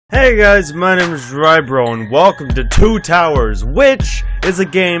Hey guys, my name is Rybro and welcome to Two Towers, which is a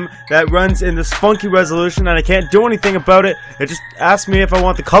game that runs in this funky resolution and I can't do anything about it. It just asks me if I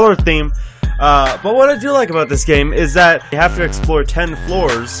want the color theme. But what I do like about this game is that you have to explore 10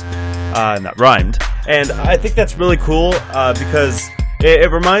 floors, that rhymed, and I think that's really cool because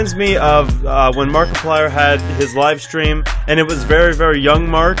it reminds me of when Markiplier had his live stream, and it was very, very young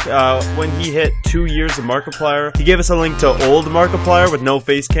Mark. When he hit 2 years of Markiplier, he gave us a link to old Markiplier with no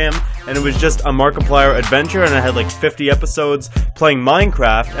face cam, and it was just a Markiplier adventure, and it had like 50 episodes playing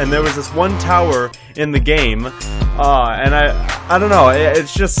Minecraft, and there was this one tower in the game, and I don't know,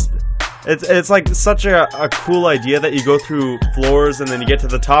 it's just... It's like such a cool idea that you go through floors and then you get to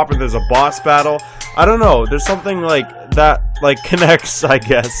the top and there's a boss battle. I don't know, there's something like that, like, connects, I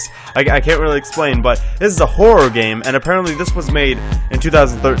guess. I can't really explain, but this is a horror game, and apparently this was made in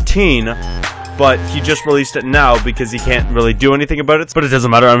 2013, but he just released it now because he can't really do anything about it. But it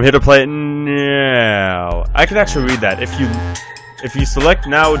doesn't matter, I'm here to play it now. I can actually read that. If you select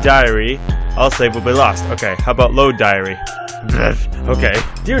now diary, I'll save will be lost. Okay, how about load diary? Okay.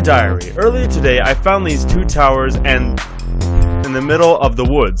 Dear diary, earlier today I found these two towers and in the middle of the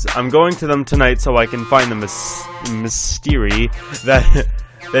woods. I'm going to them tonight so I can find the mystery that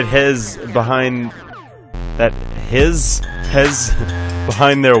has behind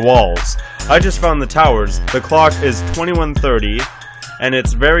their walls. I just found the towers. The clock is 21:30 and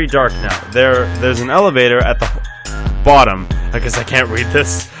it's very dark now. There's an elevator at the bottom. I guess I can't read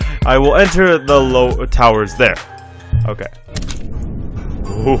this. I will enter the low towers there. Okay.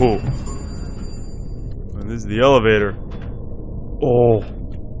 Oh, this is the elevator. Oh,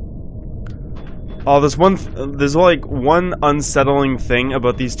 there's like one unsettling thing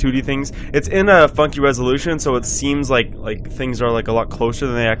about these 2D things. It's in a funky resolution, so it seems like things are like a lot closer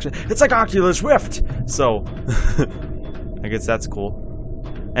than they actually. It's like Oculus Rift. So, I guess that's cool.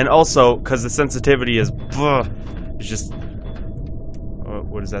 And also, because the sensitivity is, it's just.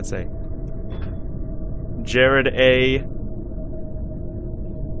 What does that say? Jared A.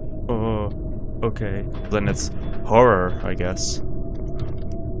 Okay. Then it's horror, I guess.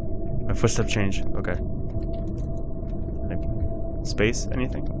 My footstep changed. Okay. Space?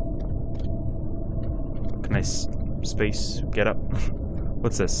 Anything? Can I space get up?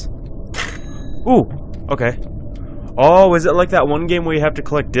 What's this? Ooh! Okay. Oh, is it like that one game where you have to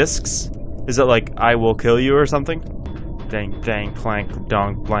collect discs? Is it like I Will Kill You or something? Dang, dang, clank,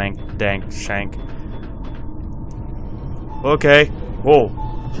 donk, blank, dank, shank. Okay. Whoa.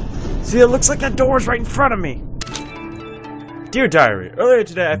 See, it looks like that door's right in front of me. Dear diary, earlier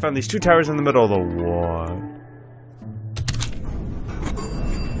today I found these two towers in the middle of the wall.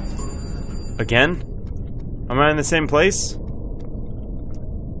 Again? Am I in the same place?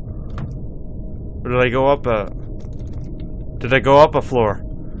 Or did I go up a floor?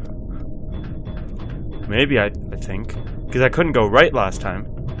 Maybe, I think. Because I couldn't go right last time.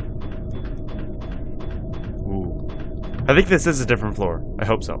 Ooh. I think this is a different floor. I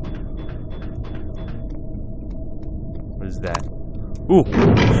hope so. What is that? Ooh!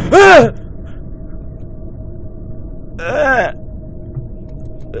 Ah! Ah!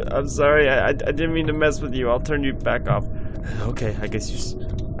 I'm sorry, I didn't mean to mess with you. I'll turn you back off. Okay, I guess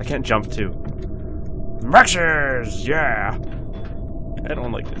I can't jump too. Fractures! Yeah! I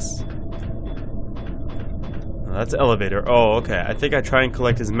don't like this. That's the elevator. Oh, okay. I think I try and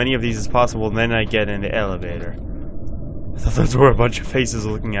collect as many of these as possible, and then I get in the elevator. I thought those were a bunch of faces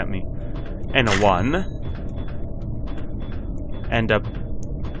looking at me. And a 1. And a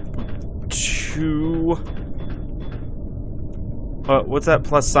 2. What's that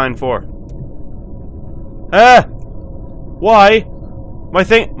plus sign for? Ah! Why?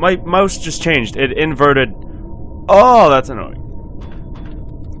 My mouse just changed. It inverted. Oh, that's annoying.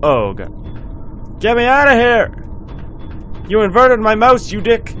 Oh, God. Get me out of here! You inverted my mouse, you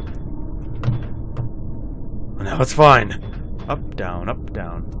dick! Now it's fine. Up, down, up,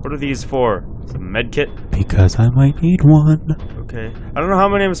 down. What are these for? Some med kit? Because I might need one. Okay. I don't know how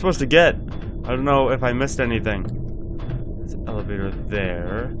many I'm supposed to get. I don't know if I missed anything. There's an elevator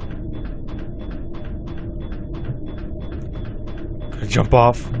there. Can I jump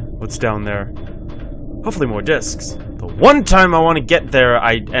off? What's down there? Hopefully more discs. The one time I want to get there,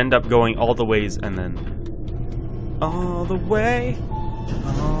 I end up going all the ways and then... all the way.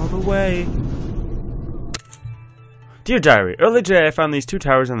 Dear diary, early today I found these two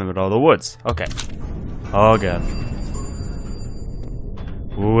towers in the middle of the woods. Okay. Oh god.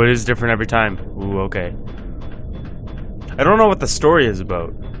 Ooh, it is different every time. Ooh, okay. I don't know what the story is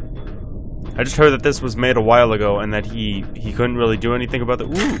about. I just heard that this was made a while ago and that he couldn't really do anything about it.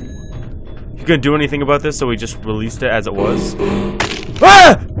 Ooh! He couldn't do anything about this, so he just released it as it was.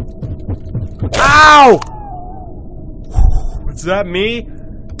 Ah! Ow! Is that me?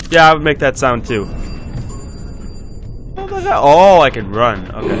 Yeah, I would make that sound too. What the hell? Oh, I can run.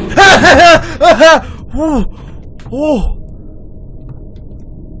 Okay. Oh. Oh.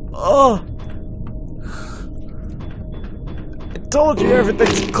 Oh. I told you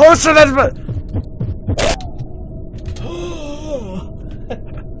everything's closer than.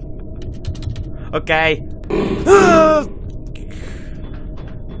 Okay.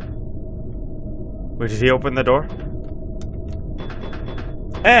 Wait, did he open the door?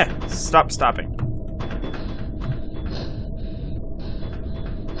 Stop stopping.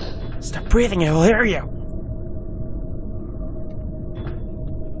 Stop breathing, he'll hear you.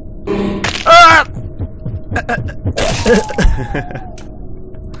 Ah!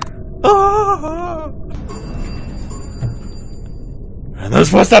 Oh! And those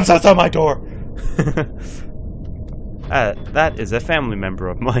footsteps outside my door. That is a family member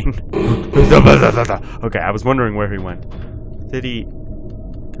of mine. Okay, I was wondering where he went. Did he...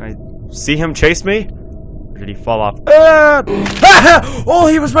 Can I see him chase me? Or did he fall off? Oh,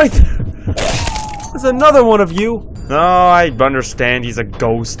 he was right there! There's another one of you! No, I understand he's a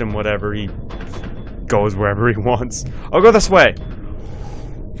ghost and whatever. He goes wherever he wants. I'll go this way.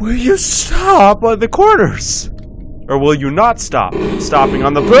 Will you stop on the corners? Or will you not stop? Stopping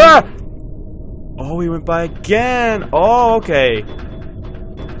on the... Oh, he went by again. Oh, okay.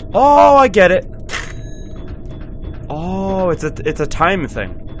 Oh, I get it. Oh, it's a time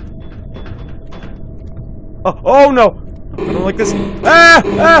thing. Oh no! I don't like this.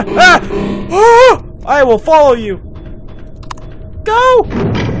 Oh, I will follow you. Go!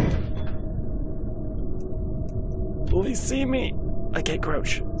 Will he see me? I can't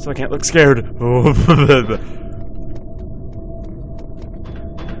crouch, so I can't look scared. Oh,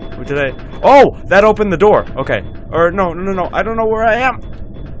 what did I? Oh, that opened the door. Okay. Or no. I don't know where I am.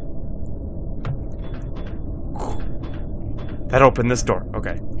 That opened this door.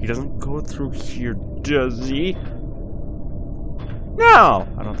 Okay. He doesn't go through here, does he? No,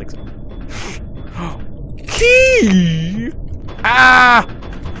 I don't think so. Key! Ah!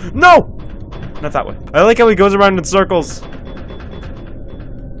 No! Not that way. I like how he goes around in circles.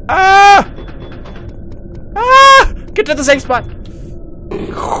 Ah! Ah! Get to the safe spot.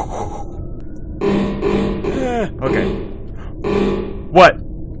 Okay. What?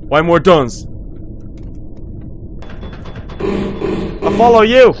 Why more tones? I'll follow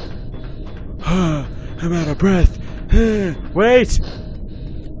you. I'm out of breath. Wait.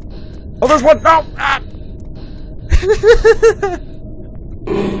 Oh, there's one. No. Ah.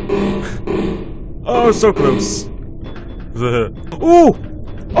 Oh, so close. Ooh!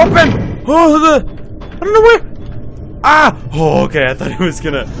 Open! Oh, I don't know where. Ah! Oh, okay. I thought he was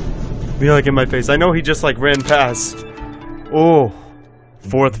gonna be like in my face. I know he just like ran past. Oh,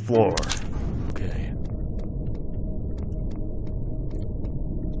 4th floor. Okay.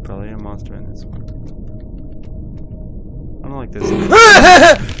 Probably a monster in this one. I don't like this.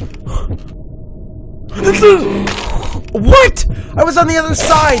 What? I was on the other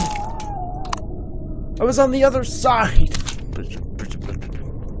side. I was on the other side.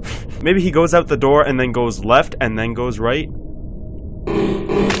 Maybe he goes out the door and then goes left and then goes right.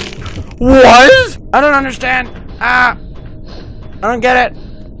 What? I don't understand. Ah! I don't get it.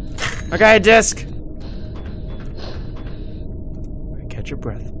 Okay, disc. Catch your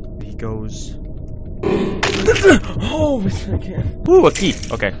breath. He goes. Oh, I can't. Ooh, a key.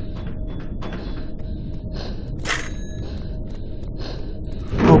 Okay.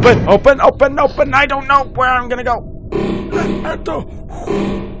 Open, open, open, open. I don't know where I'm gonna go.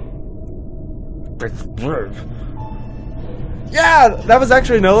 Yeah, that was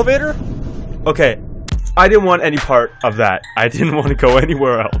actually an elevator? Okay. I didn't want any part of that. I didn't want to go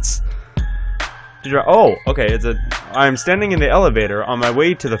anywhere else. Oh, okay. I'm standing in the elevator on my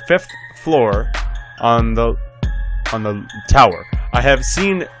way to the 5th floor on the tower. I have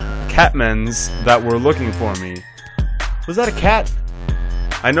seen catmens that were looking for me. Was that a cat?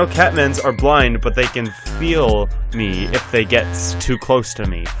 I know catmens are blind, but they can feel me if they get too close to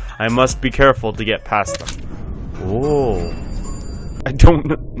me. I must be careful to get past them. Oh. I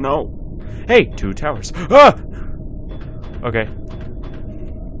don't know. Hey, 2 towers. Ah! Okay.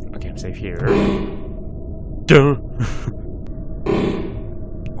 Okay, I'm safe here. Duh.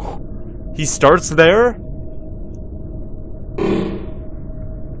 He starts there?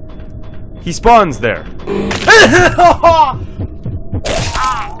 He spawns there.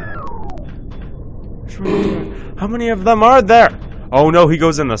 How many of them are there? Oh no, he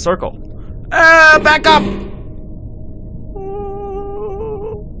goes in the circle. Back up!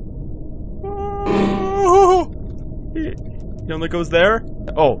 He only goes there?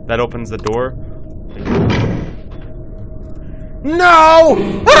 Oh, that opens the door. No!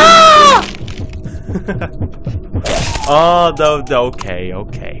 Ah! Oh, okay.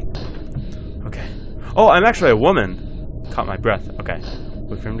 Oh, I'm actually a woman. Caught my breath. Okay.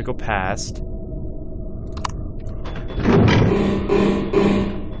 Wait for him to go past.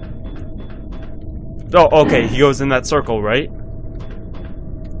 Oh, okay. He goes in that circle, right?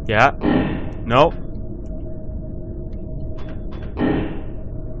 Yeah. No.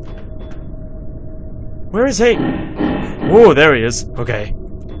 Where is he? Oh, there he is. Okay.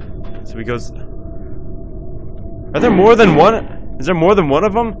 So he goes... Are there more than one? Is there more than one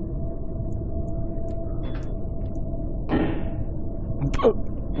of them?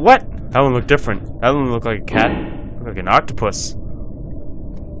 What? That one looked different. That one looked like a cat. Looked like an octopus.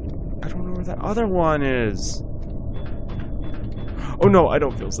 I don't know where that other one is. Oh no, I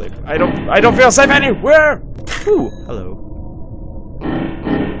don't feel safe. I don't feel safe anywhere! Whew. Hello.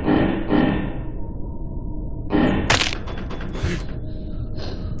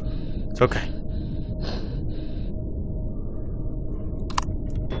 It's okay.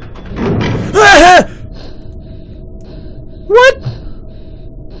 What?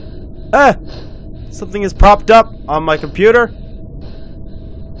 Something is propped up on my computer.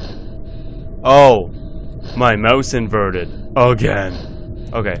 Oh, my mouse inverted again.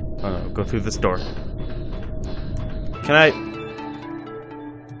 Okay, go through this door. Can I?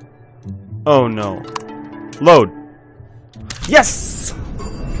 Oh no. Load. Yes.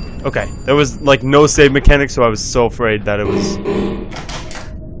 Okay, there was like no save mechanic, so I was so afraid that it was.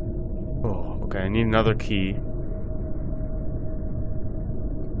 Oh, okay. I need another key.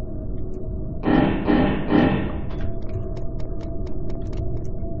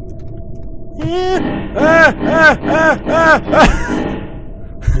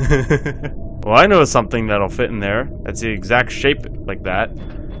 Well, I know something that'll fit in there. That's the exact shape like that,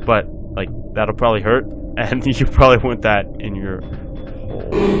 but like that'll probably hurt, and you probably want that in your hole.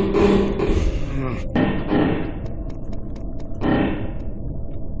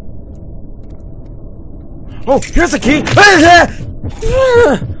 Oh, here's a key.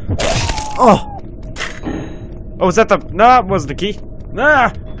 Oh, was that the? No, that was the key.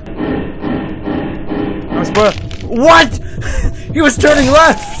 Ah. What? He was turning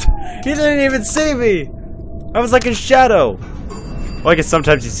left! He didn't even see me! I was like a shadow. Well, I guess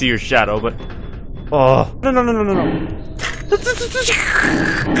sometimes you see your shadow, but... Oh. No.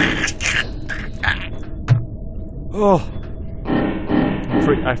 Oh.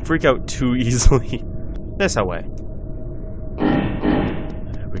 I freak out too easily. This way.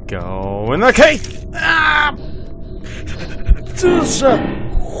 There we go. And the key! Ah!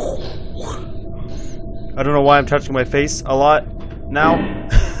 I don't know why I'm touching my face a lot now.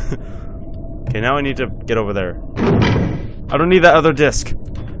 Okay, now I need to get over there. I don't need that other disc.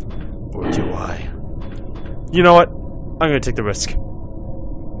 Or do I? You know what? I'm gonna take the risk.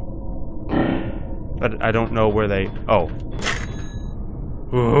 But I don't know where they... Oh.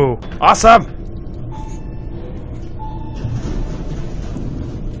 Ooh. Awesome!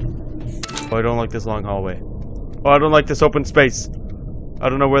 Oh, I don't like this long hallway. Oh, I don't like this open space. I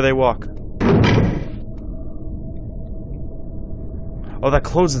don't know where they walk. Oh, that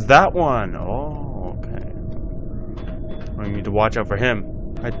closes that one. Oh, okay. I need to watch out for him.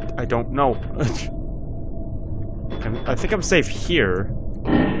 I don't know. I think I'm safe here.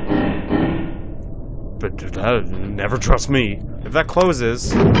 But never trust me. If that closes,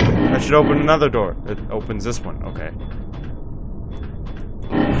 that should open another door. It opens this one. Okay.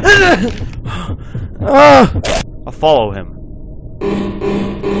 I'll follow him.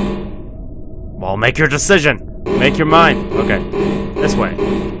 Well, make your decision. Make your mind. Okay. This way.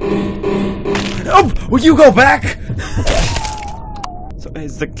 Oh! Will you go back? So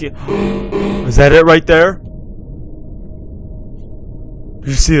is the key... Is that it right there? Did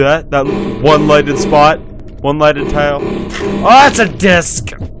you see that? That one lighted spot? One lighted tile? Oh, that's a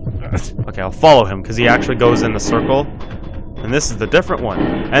disc! Okay, I'll follow him, because he actually goes in the circle. And this is the different one.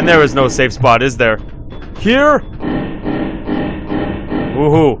 And there is no safe spot, is there? Here?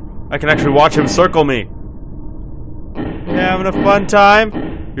 Woohoo! I can actually watch him circle me. You having a fun time?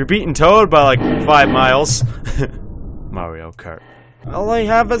 You're beating Toad by like 5 miles. Mario Kart. All I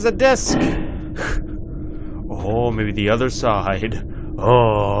have is a disc. Oh, maybe the other side.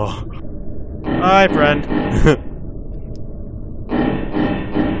 Oh. Hi, friend.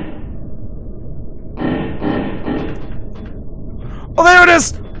 Oh, there it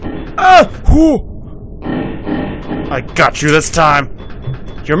is! Ah! Whew. I got you this time.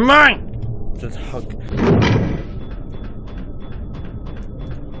 You're mine. Just hug.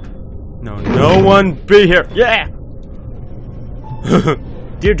 No one be here. Yeah.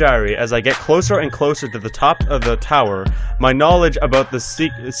 Dear Diary, as I get closer and closer to the top of the tower, my knowledge about the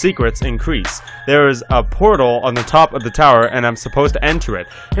secrets increase. There is a portal on the top of the tower, and I'm supposed to enter it.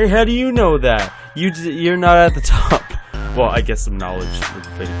 Hey, how do you know that? You're not at the top. Well, I guess some knowledge.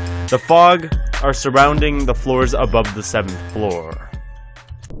 The fog are surrounding the floors above the 7th floor.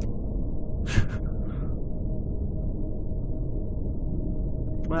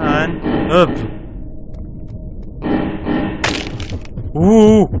 Come on, up.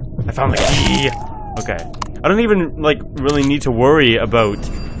 Ooh, I found the key. Okay, I don't even like really need to worry about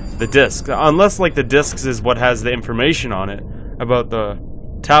the disc, unless like the discs is what has the information on it about the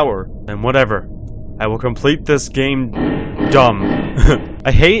tower. And whatever, I will complete this game. Dumb.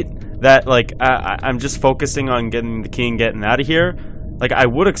 I hate that. Like I'm just focusing on getting the key and getting out of here. Like I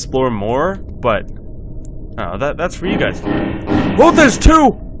would explore more, but that's for you guys. Oh, there's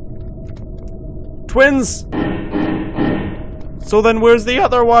 2 twins. So then where's the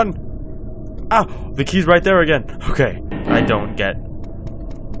other one? Ah, the key's right there again. Okay, I don't get.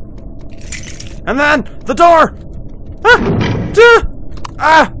 And then the door.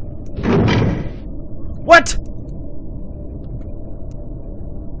 What?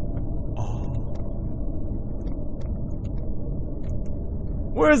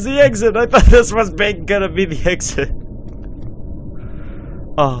 Where's the exit? I thought this was gonna be the exit.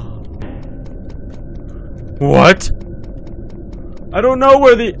 What? I don't know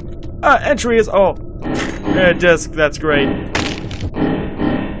where the entry is. Oh, yeah, disc. That's great.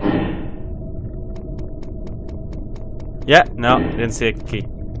 Yeah, no, didn't see a key.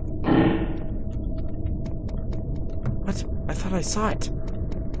 What? I thought I saw it.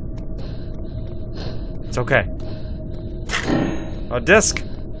 It's okay. A disc.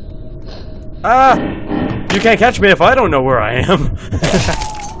 You can't catch me if I don't know where I am.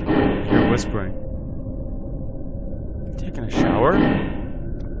 You're whispering. Taking a shower?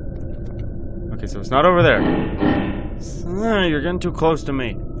 Okay, so it's not over there. You're getting too close to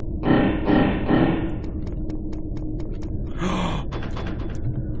me.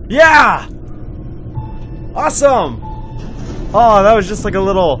 Yeah! Awesome! Oh, that was just like a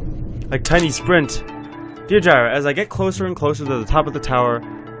little, like, tiny sprint. Dear Gyra, as I get closer and closer to the top of the tower,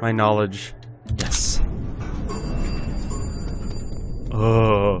 my knowledge... Yes.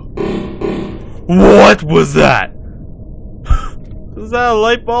 What was that? Was that a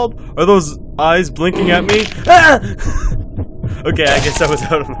light bulb? Are those eyes blinking at me? Ah! Okay, I guess I was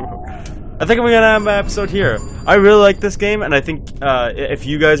out of the room. I think I'm gonna end my episode here. I really like this game, and I think if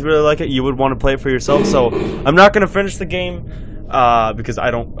you guys really like it, you would want to play it for yourself. So I'm not gonna finish the game because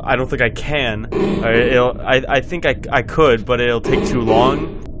I don't think I can. I think I could, but it'll take too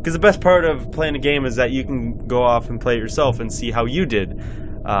long. Because the best part of playing a game is that you can go off and play it yourself and see how you did.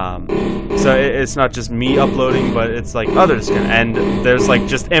 So it's not just me uploading, but it's like others can, and there's like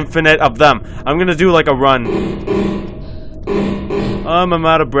just infinite of them. I'm gonna do like a run. I'm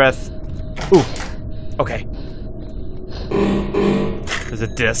out of breath. Ooh, okay. There's a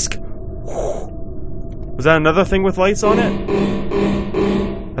disc. Was that another thing with lights on it?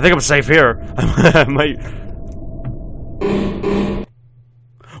 I think I'm safe here. I might.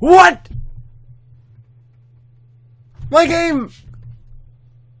 What? My game.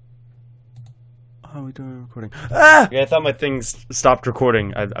 How are we doing recording? Ah! Yeah, I thought my things stopped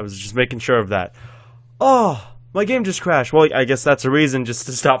recording. I was just making sure of that. Oh, my game just crashed. Well, I guess that's a reason just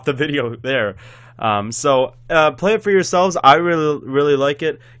to stop the video there. So play it for yourselves. I really like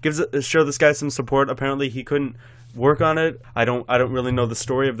it. Show this guy some support. Apparently he couldn't work on it. I don't really know the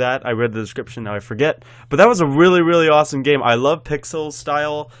story of that. I read the description, now I forget. But that was a really awesome game. I love pixel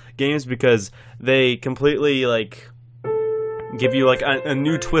style games because they completely like give you like a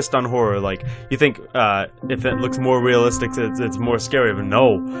new twist on horror. Like you think if it looks more realistic, it's more scary. But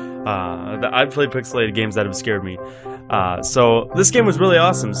no, I've played pixelated games that have scared me. So this game was really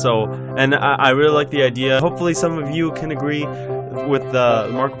awesome. And I really like the idea. Hopefully some of you can agree with the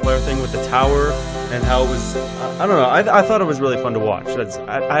Markiplier thing with the tower and how it was. I don't know. I thought it was really fun to watch.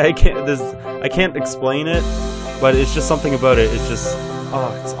 I can't explain it, but it's just something about it. It's just.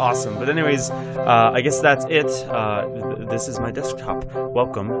 Oh, it's awesome. But anyways, I guess that's it. This is my desktop.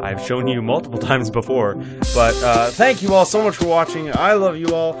 Welcome. I've shown you multiple times before. But thank you all so much for watching. I love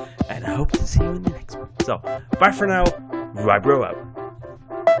you all, and I hope to see you in the next one. So, bye for now. Rybro out.